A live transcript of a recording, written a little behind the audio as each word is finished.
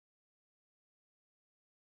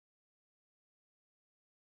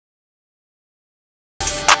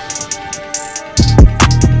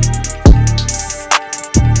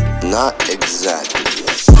Exactly.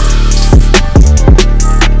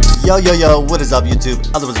 Yo, what is up YouTube?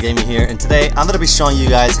 ElderWizardGaming here, and today I'm going to be showing you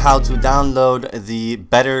guys how to download the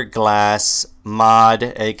Better Glass mod,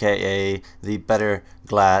 aka the Better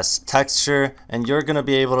Glass texture, and you're going to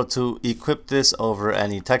be able to equip this over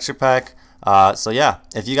any texture pack. So yeah,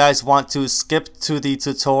 if you guys want to skip to the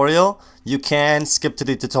tutorial, you can skip to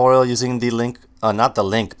the tutorial using the link, not the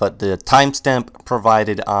link, but the timestamp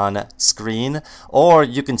provided on screen, or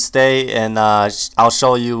you can stay and I'll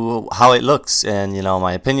show you how it looks and, you know,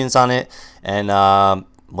 my opinions on it and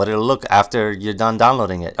what it'll look after you're done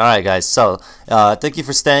downloading it. Alright guys, so thank you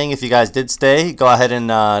for staying. If you guys did stay, go ahead and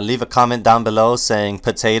leave a comment down below saying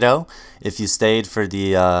potato if you stayed for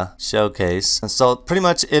the showcase. And so pretty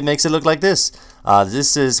much it makes it look like this.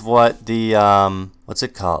 This is what the what's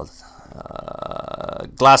it called,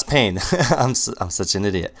 glass pane. I'm such an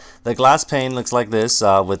idiot. The glass pane looks like this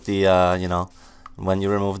with the you know, when you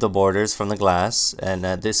remove the borders from the glass, and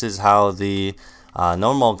this is how the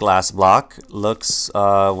normal glass block looks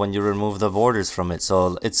when you remove the borders from it.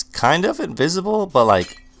 So it's kind of invisible, but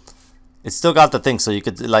like it's still got the thing, so you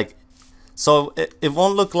could like, so it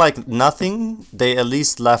won't look like nothing. They at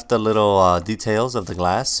least left the little details of the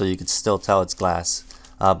glass so you could still tell it's glass.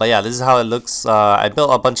 But yeah, this is how it looks. I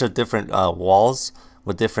built a bunch of different walls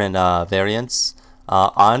with different variants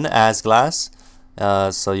on as glass,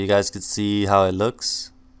 so you guys could see how it looks.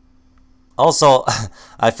 Also,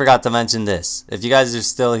 I forgot to mention this. If you guys are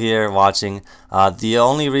still here watching, the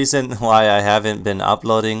only reason why I haven't been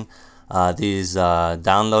uploading these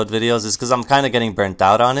download videos is because I'm kind of getting burnt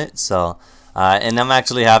out on it. So, and I'm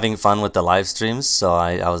actually having fun with the live streams. So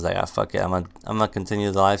I was like, ah, fuck it, I'm gonna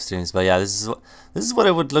continue the live streams. But yeah, this is what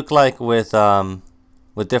it would look like with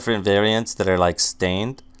different variants that are like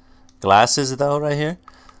stained glasses though right here.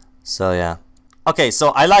 So yeah, okay. So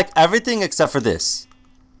I like everything except for this.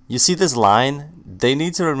 You see this line? They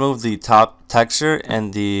need to remove the top texture,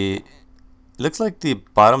 and the looks like the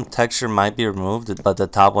bottom texture might be removed, but the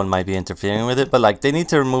top one might be interfering with it. But like they need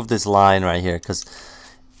to remove this line right here, because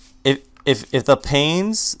if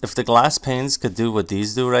the glass panes could do what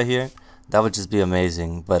these do right here, that would just be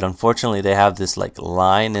amazing. But unfortunately, they have this like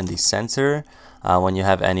line in the center when you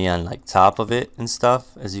have any on like top of it and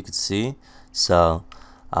stuff, as you can see. So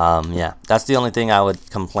yeah, that's the only thing I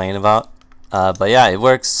would complain about. But yeah, it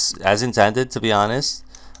works as intended, to be honest.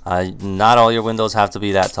 Not all your windows have to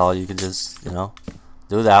be that tall. You can just, you know,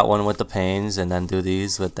 do that one with the panes and then do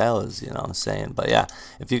these with those, you know what I'm saying. But yeah,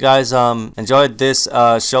 if you guys enjoyed this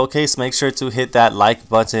showcase, make sure to hit that like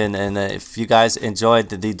button, and if you guys enjoyed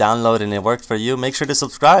the download and it worked for you, make sure to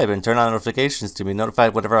subscribe and turn on notifications to be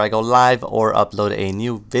notified whenever I go live or upload a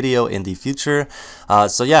new video in the future.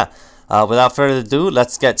 So yeah, without further ado,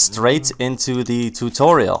 let's get straight into the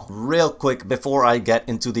tutorial. Real quick, before I get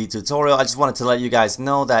into the tutorial, I just wanted to let you guys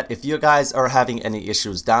know that if you guys are having any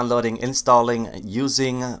issues downloading, installing,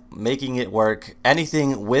 using, making it work,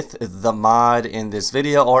 anything with the mod in this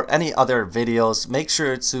video or any other videos, make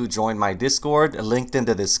sure to join my Discord, linked in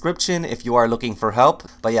the description if you are looking for help.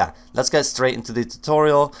 But yeah, let's get straight into the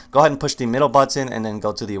tutorial. Go ahead and push the middle button and then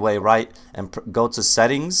go to the way right and go to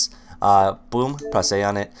settings. Boom, press A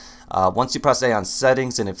on it. Once you press A on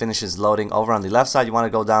settings and it finishes loading, over on the left side you want to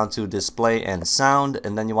go down to display and sound,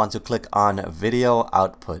 and then you want to click on video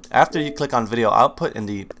output. After you click on video output, in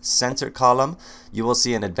the center column you will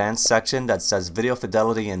see an advanced section that says video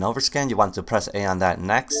fidelity and overscan. You want to press A on that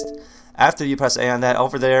next. After you press A on that,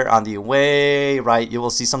 over there on the way right you will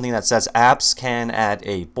see something that says apps can add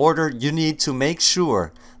a border. You need to make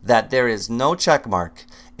sure that there is no check mark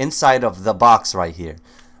inside of the box right here.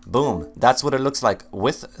 Boom, that's what it looks like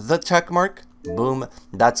with the check mark. Boom,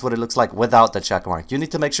 that's what it looks like without the check mark. You need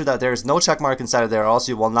to make sure that there is no check mark inside of there, or else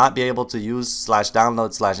you will not be able to use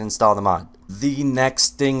 /download/ install the mod. The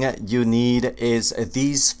next thing you need is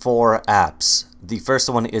these 4 apps. The first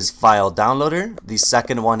one is File Downloader, the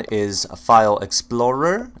second one is File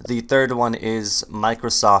Explorer, the third one is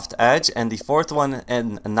Microsoft Edge, and the fourth one,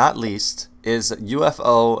 and not least, is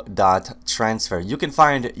UFO.transfer. You can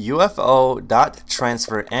find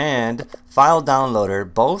UFO.transfer and File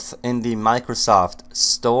Downloader both in the Microsoft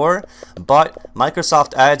Store, but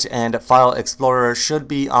Microsoft Edge and File Explorer should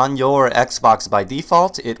be on your Xbox by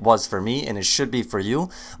default. It was for me and it should be for you.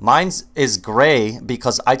 Mine is gray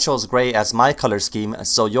because I chose gray as my color scheme,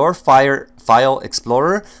 so your File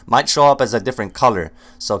Explorer might show up as a different color,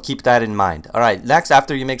 so keep that in mind. Alright, next,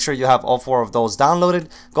 after you make sure you have all 4 of those downloaded,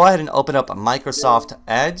 go ahead and open up Microsoft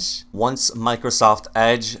Edge. Once Microsoft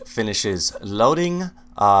Edge finishes loading,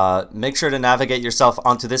 make sure to navigate yourself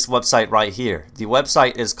onto this website right here. The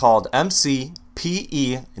website is called mcpedl.com.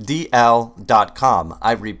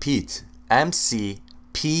 I repeat,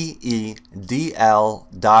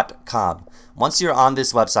 XboxOne.mcpedl.com. Once you're on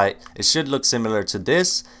this website, it should look similar to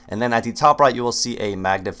this, and then at the top right you will see a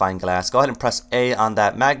magnifying glass. Go ahead and press A on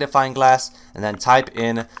that magnifying glass and then type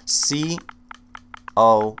in CONNECTED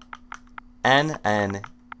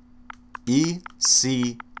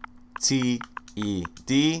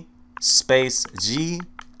space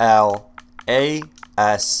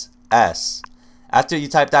GLASS. After you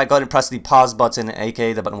type that, go ahead and press the pause button,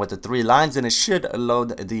 aka the button with the 3 lines, and it should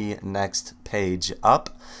load the next page up.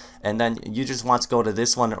 And then you just want to go to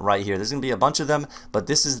this one right here. There's going to be a bunch of them, but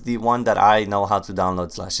this is the one that I know how to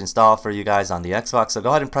download / install for you guys on the Xbox. So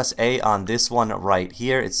go ahead and press A on this one right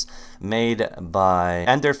here. It's made by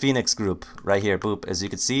Ender Phoenix Group right here. Boop. As you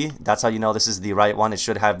can see, that's how you know this is the right one. It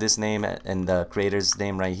should have this name and the creator's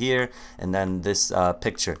name right here, and then this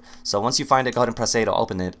picture. So once you find it, go ahead and press A to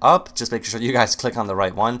open it up. Just make sure you guys click on the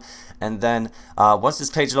right one. And then once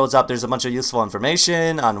this page loads up, there's a bunch of useful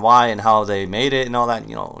information on why and how they made it and all that,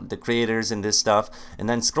 you know, the creators and this stuff. And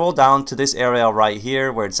then scroll down to this area right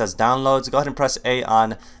here where it says downloads. Go ahead and press A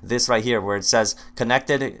on this right here where it says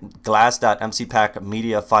connected glass.mcpack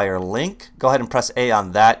media fire link. Go ahead and press A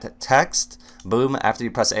on that text. Boom. After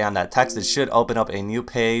you press A on that text, it should open up a new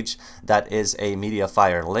page that is a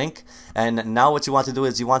MediaFire link. And now what you want to do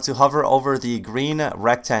is you want to hover over the green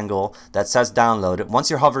rectangle that says download.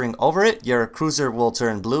 Once you're hovering over it, your cursor will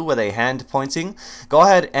turn blue with a hand pointing. Go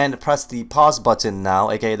ahead and press the pause button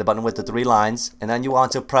now, aka the button with the 3 lines, and then you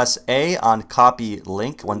want to press A on copy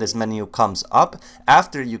link when this menu comes up.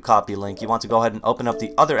 After you copy link, you want to go ahead and open up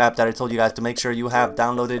the other app that I told you guys to make sure you have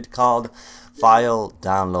downloaded called File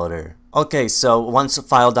Downloader. Okay, so once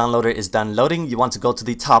File Downloader is done loading, you want to go to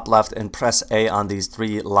the top left and press A on these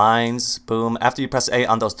 3 lines. Boom. After you press A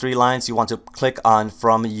on those 3 lines, you want to click on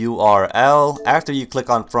From URL. After you click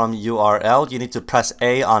on From URL, you need to press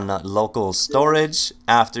A on local storage.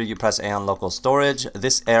 After you press A on local storage,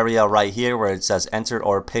 this area right here where it says enter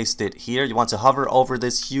or paste it here, you want to hover over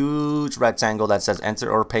this huge rectangle that says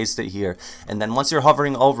enter or paste it here. And then once you're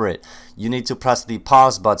hovering over it, you need to press the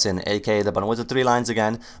pause button, aka the button with the 3 lines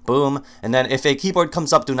again. Boom. And then if a keyboard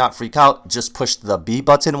comes up, do not freak out. Just push the B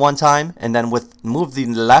button one time, and then move the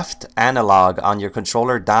left analog on your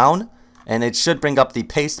controller down, and it should bring up the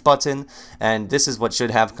paste button, and this is what should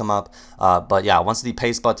have come up. But yeah, once the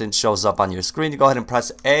paste button shows up on your screen, you go ahead and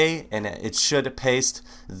press A, and it should paste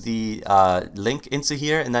the link into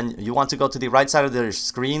here. And then you want to go to the right side of the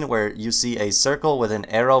screen where you see a circle with an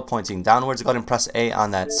arrow pointing downwards. Go ahead and press A on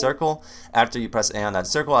that circle. After you press A on that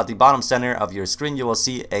circle, at the bottom center of your screen, you will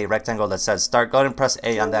see a rectangle that says start. Go ahead and press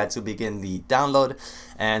A on that to begin the download.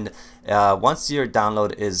 And once your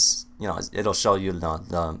download is, you know, it'll show you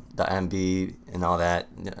the MB and all that.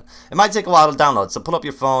 It might take a while to download, so pull up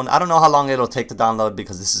your phone. I don't know how long it'll take to download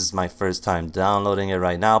because this is my first time downloading it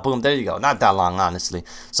right now. Boom, there you go. Not that long, honestly.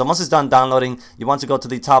 So once it's done downloading, you want to go to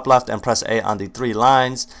the top left and press A on the 3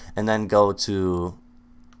 lines, and then go to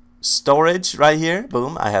storage right here.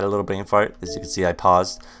 Boom, I had a little brain fart. As you can see, I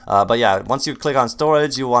paused. But yeah, once you click on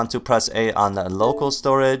storage, you want to press A on the local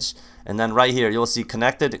storage. And then right here, you'll see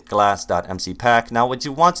connected glass.mcpack. Now what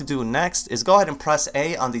you want to do next is go ahead and press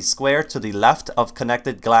A on the square to the left of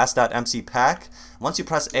connected glass.mcpack. Once you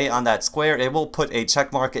press A on that square, it will put a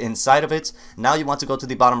check mark inside of it. Now you want to go to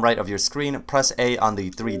the bottom right of your screen, press A on the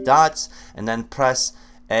 3 dots, and then press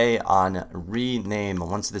A on rename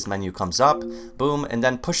once this menu comes up. Boom, and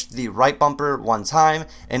then push the right bumper one time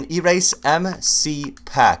and erase MC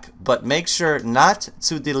Pack, but make sure not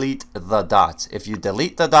to delete the dot. If you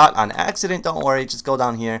delete the dot on accident, don't worry, just go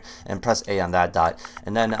down here and press A on that dot,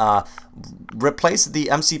 and then replace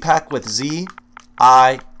the MC Pack with ZIP.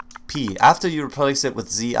 After you replace it with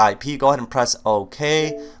ZIP, go ahead and press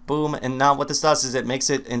OK. Boom, and now what this does is it makes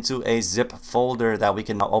it into a zip folder that we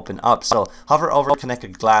can now open up. So hover over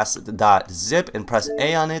connected glass.zip and press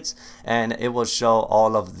A on it, and it will show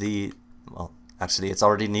all of the, well, actually it's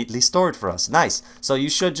already neatly stored for us. Nice. So you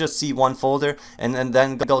should just see one folder, and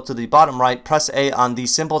then go to the bottom right, press A on the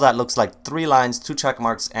symbol that looks like 3 lines, 2 check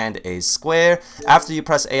marks, and a square. After you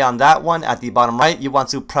press A on that one, at the bottom right, you want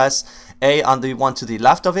to press A on the one to the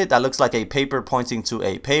left of it that looks like a paper pointing to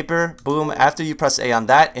a paper. Boom. After you press A on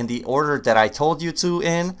that in the order that I told you to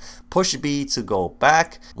in, push B to go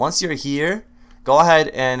back. Once you're here, go ahead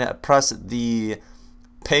and press the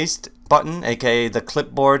paste button, aka the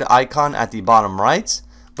clipboard icon at the bottom right.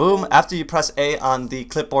 Boom. After you press A on the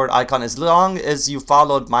clipboard icon, as long as you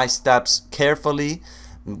followed my steps carefully,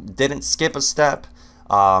 didn't skip a step,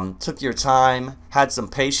 took your time, had some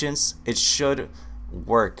patience, it should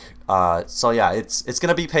work. So yeah, it's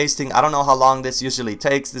gonna be pasting. I don't know how long this usually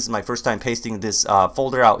takes. This is my first time pasting this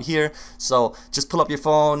folder out here. So just pull up your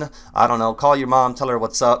phone. I don't know, call your mom, tell her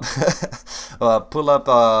what's up. Pull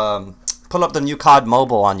up the new COD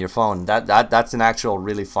Mobile on your phone. That's an actual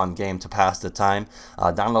really fun game to pass the time.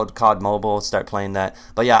 Download COD Mobile, start playing that.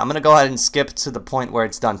 But yeah, I'm gonna go ahead and skip to the point where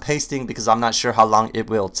it's done pasting because I'm not sure how long it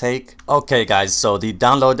will take. Okay guys, so the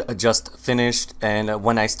download just finished, and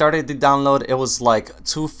when I started the download it was like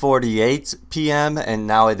 2:48 p.m. and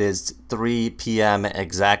now it is 3 p.m.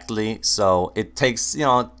 exactly. So it takes, you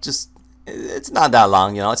know, just it's not that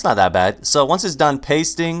long, you know, it's not that bad. So once it's done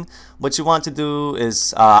pasting, what you want to do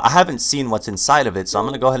is, I haven't seen what's inside of it, so I'm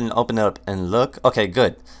going to go ahead and open it up and look. Okay,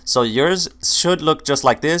 good. So yours should look just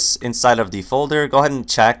like this inside of the folder. Go ahead and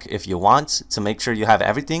check if you want to make sure you have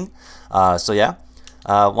everything. So yeah,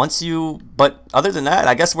 but other than that,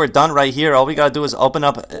 I guess we're done right here. All we got to do is open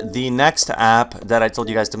up the next app that I told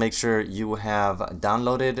you guys to make sure you have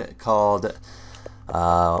downloaded, called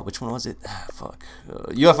which one was it? Fuck.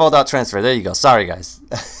 UFO.transfer. There you go. Sorry, guys.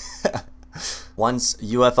 Once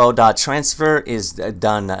UFO.transfer is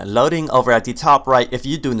done loading, over at the top right, if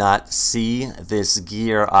you do not see this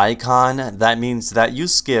gear icon, that means that you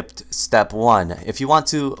skipped step 1. If you want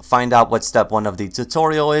to find out what step 1 of the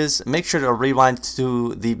tutorial is, make sure to rewind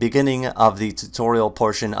to the beginning of the tutorial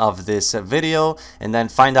portion of this video and then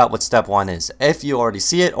find out what step 1 is. If you already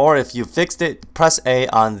see it, or if you fixed it, press A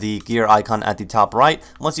on the gear icon at the top right.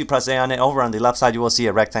 Once you press A on it, over on the left side you will see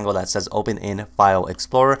a rectangle that says Open in File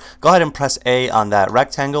Explorer. Go ahead and press A on that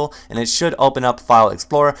rectangle and it should open up File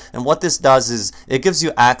Explorer. And what this does is it gives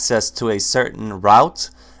you access to a certain route,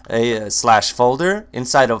 a slash folder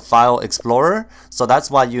inside of File Explorer. So that's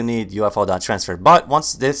why you need UFO.transfer. But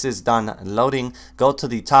once this is done loading, go to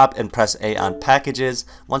the top and press A on Packages.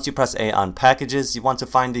 Once you press A on Packages, you want to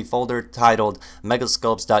find the folder titled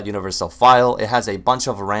Megascopes.universal file. It has a bunch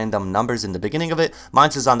of random numbers in the beginning of it. Mine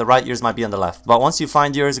is on the right, yours might be on the left. But once you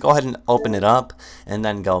find yours, go ahead and open it up and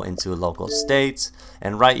then go into local states.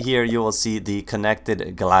 And right here you will see the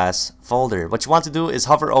connected glass folder. What you want to do is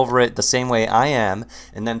hover over it the same way I am,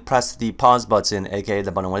 and then press the pause button, aka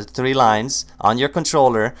the button with 3 lines, on your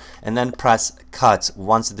controller, and then press cut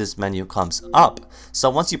once this menu comes up. So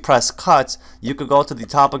once you press cut, you could go to the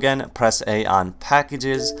top again, press A on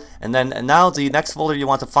Packages, and then now the next folder you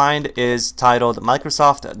want to find is titled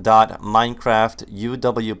Microsoft.Minecraft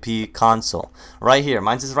UWP console. Right here,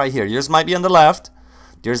 mine is right here. Yours might be on the left,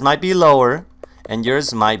 yours might be lower, and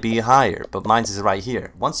yours might be higher, but mine is right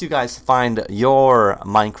here. Once you guys find your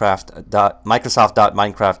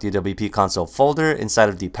Microsoft.Minecraft UWP console folder inside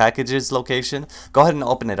of the packages location, go ahead and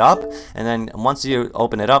open it up. And then once you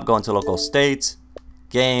open it up, go into local state,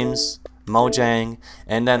 games, Mojang,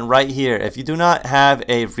 and then right here, if you do not have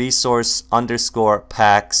a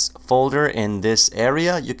resource_packs folder in this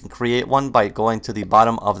area, you can create one by going to the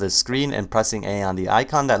bottom of the screen and pressing A on the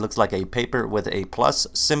icon that looks like a paper with a plus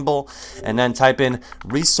symbol, and then type in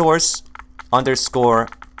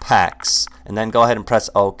resource_packs, and then go ahead and press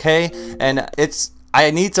OK. And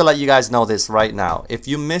I need to let you guys know this right now. If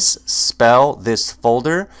you misspell this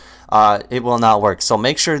folder, it will not work. So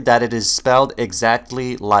make sure that it is spelled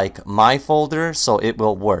exactly like my folder so it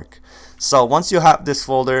will work. So once you have this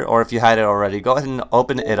folder, or if you had it already, go ahead and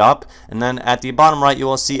open it up, and then at the bottom right you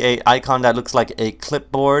will see a icon that looks like a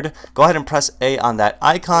clipboard. Go ahead and press A on that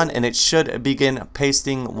icon and it should begin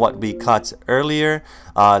pasting what we cut earlier.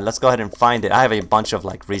 Let's go ahead and find it. I have a bunch of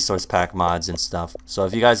like resource pack mods and stuff, so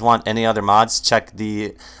if you guys want any other mods, check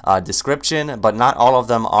the description, but not all of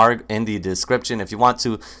them are in the description. If you want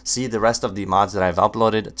to see the rest of the mods that I've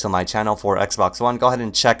uploaded to my channel for Xbox One, go ahead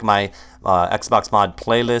and check my Xbox mod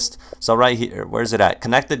playlist. So right here, where's it at?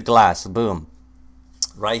 Connected glass, boom,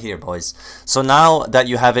 right here, boys. So now that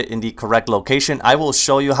you have it in the correct location, I will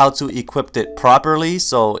show you how to equip it properly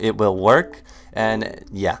so it will work. And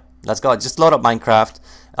yeah, let's go. Just load up Minecraft.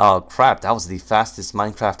 Oh crap, that was the fastest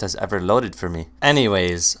Minecraft has ever loaded for me.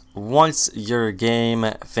 Anyways, once your game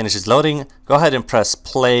finishes loading, go ahead and press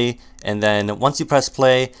play. And then once you press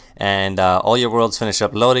play and all your worlds finish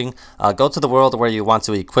up loading, go to the world where you want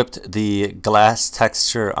to equip the glass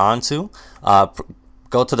texture onto.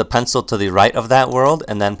 Go to the pencil to the right of that world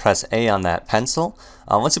and then press A on that pencil.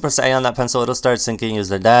 Once you press A on that pencil, it'll start syncing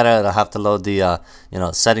user data. It'll have to load the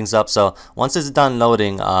settings up. So once it's done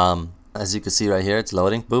loading, as you can see right here, it's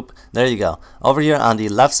loading. Boop. There you go. Over here on the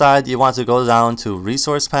left side, you want to go down to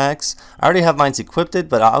resource packs. I already have mine equipped,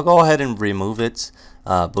 but I'll go ahead and remove it.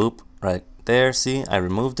 Boop. Right there. See, I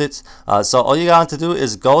removed it. So all you got to do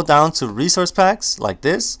is go down to resource packs like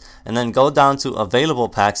this, and then go down to available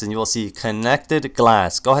packs, and you will see connected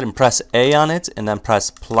glass. Go ahead and press A on it, and then press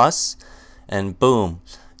plus, and boom,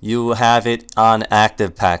 you have it on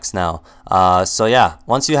active packs now. So yeah,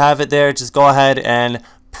 once you have it there, just go ahead and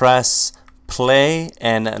press play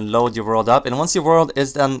and load your world up, and once your world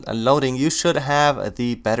is done loading, you should have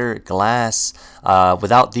the better glass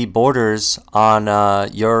without the borders on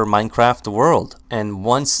your Minecraft world. And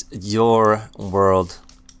once your world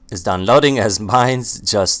is done loading, as mine's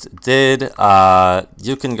just did,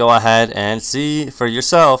 you can go ahead and see for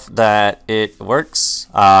yourself that it works,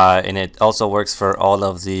 and it also works for all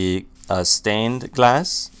of the stained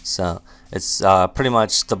glass. So it's pretty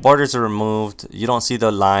much, the borders are removed. You don't see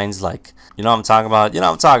the lines, like, you know what I'm talking about, you know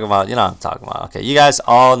what I'm talking about, you know what I'm talking about. Okay, you guys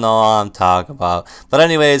all know what I'm talking about. But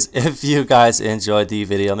anyways, if you guys enjoyed the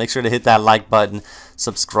video, make sure to hit that like button,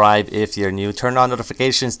 subscribe if you're new, turn on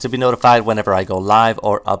notifications to be notified whenever I go live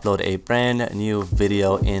or upload a brand new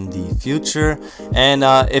video in the future. And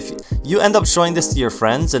if you end up showing this to your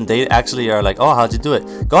friends and they actually are like, oh, how'd you do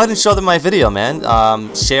it, go ahead and show them my video, man.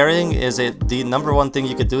 Sharing is the #1 thing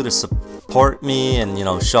you could do to support me and, you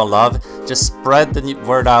know, show love. Just spread the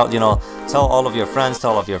word out, you know, tell all of your friends,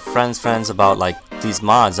 tell all of your friends about like these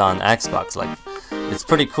mods on Xbox. Like, it's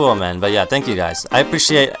pretty cool, man. But yeah, thank you guys. I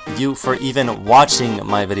appreciate you for even watching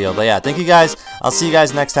my video. But yeah, thank you guys. I'll see you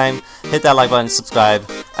guys next time. Hit that like button, subscribe.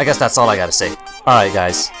 I guess that's all I gotta say. Alright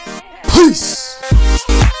guys, peace.